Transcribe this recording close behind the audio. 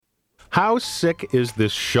How sick is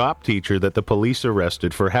this shop teacher that the police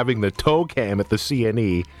arrested for having the toe cam at the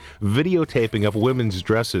CNE videotaping of women's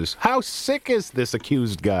dresses? How sick is this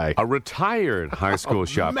accused guy? A retired high school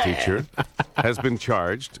shop teacher has been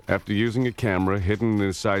charged after using a camera hidden in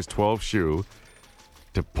his size 12 shoe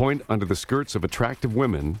to point under the skirts of attractive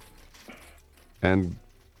women and,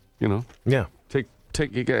 Yeah. he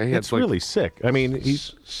had It's really sick. I mean,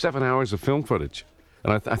 he's 7 hours of film footage.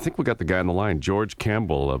 And I think we got the guy on the line, George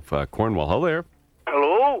Campbell of Cornwall. Hello there.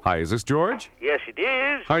 Hello? Hi, is this George? Yes, it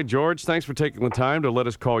is. Hi, George. Thanks for taking the time to let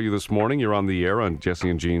us call you this morning. You're on the air on Jesse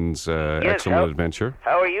and Jean's Excellent Adventure.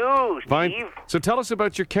 How are you, Steve? Fine. So tell us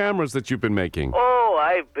about your cameras that you've been making. Oh,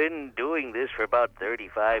 I've been doing this for about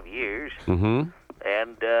 35 years. Mm-hmm.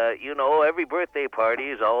 And, every birthday party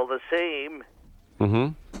is all the same.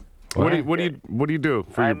 Mm-hmm. What do you do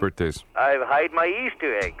for your birthdays? I hide my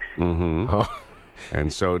Easter eggs. Mm-hmm. Oh.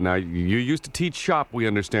 And so now you used to teach shop, we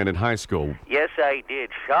understand, in high school. Yes, I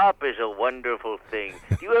did. Shop is a wonderful thing.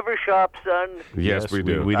 Do you ever shop, son? Yes, we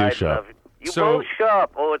do. We do I shop. love it. You So- both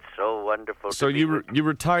shop. Oh, it's so wonderful. So to be you with- you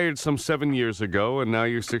retired some 7 years ago, and now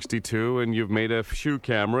you're 62, and you've made a shoe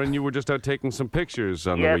camera, and you were just out taking some pictures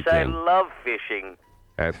on the Yes, I weekend love fishing.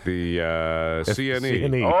 at the CNE.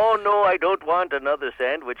 CNE. Oh, no, I don't want another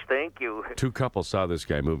sandwich, thank you. Two couples saw this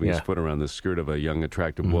guy moving his Yeah. foot around the skirt of a young,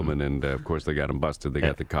 attractive woman, and of course they got him busted. They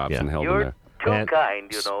got the cops Yeah. and held him You're there. too And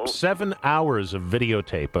kind, 7 hours of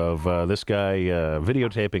videotape of this guy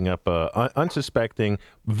videotaping up unsuspecting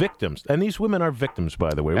victims. And these women are victims,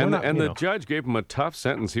 by the way. We're And, not, the judge gave him a tough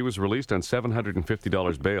sentence. He was released on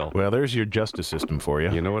 $750 bail. Well, there's your justice system for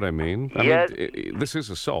you. You know what I mean? Yes. This is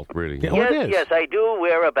assault, really. Yeah. Oh, it is. Yes, I do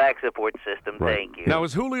wear a back support system, Right. thank you. Now,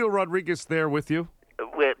 is Julio Rodriguez there with you?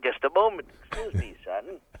 Well, just a moment. Excuse me,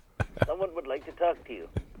 son. Someone would like to talk to you.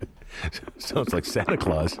 Sounds like Santa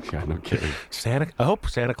Claus. Yeah, no kidding. I hope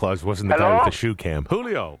Santa Claus wasn't the guy Hello? with the shoe cam.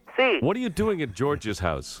 Julio, See, what are you doing at George's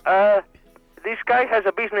house? this guy has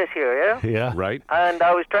a business here, yeah? Yeah. Right? And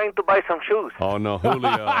I was trying to buy some shoes. Oh, no,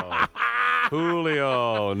 Julio.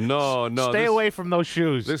 Julio, no. Stay away from those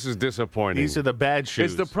shoes. This is disappointing. These are the bad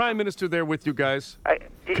shoes. Is the Prime Minister there with you guys?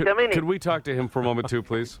 Just a minute. Could we talk to him for a moment, too,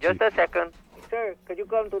 please? Just a second. Sir, could you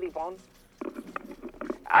come to the phone?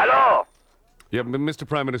 Hello? Yeah, Mr.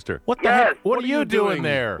 Prime Minister. What the Yes. heck? What are you doing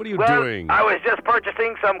there? What are you Well, doing? I was just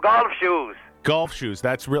purchasing some golf shoes. Golf shoes.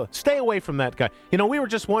 That's real. Stay away from that guy. We were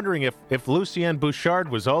just wondering if Lucien Bouchard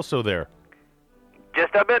was also there.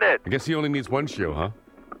 Just a minute. I guess he only needs one shoe, huh?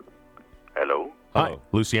 Hello? Hi, Oh.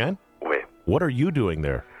 Lucien. Wait, What are you doing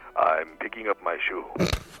there? I'm picking up my shoe.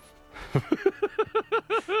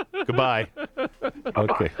 Goodbye.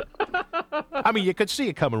 Okay. I mean, you could see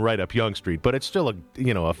it coming right up Yonge Street, but it's still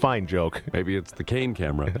a fine joke. Maybe it's the cane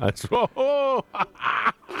camera. That's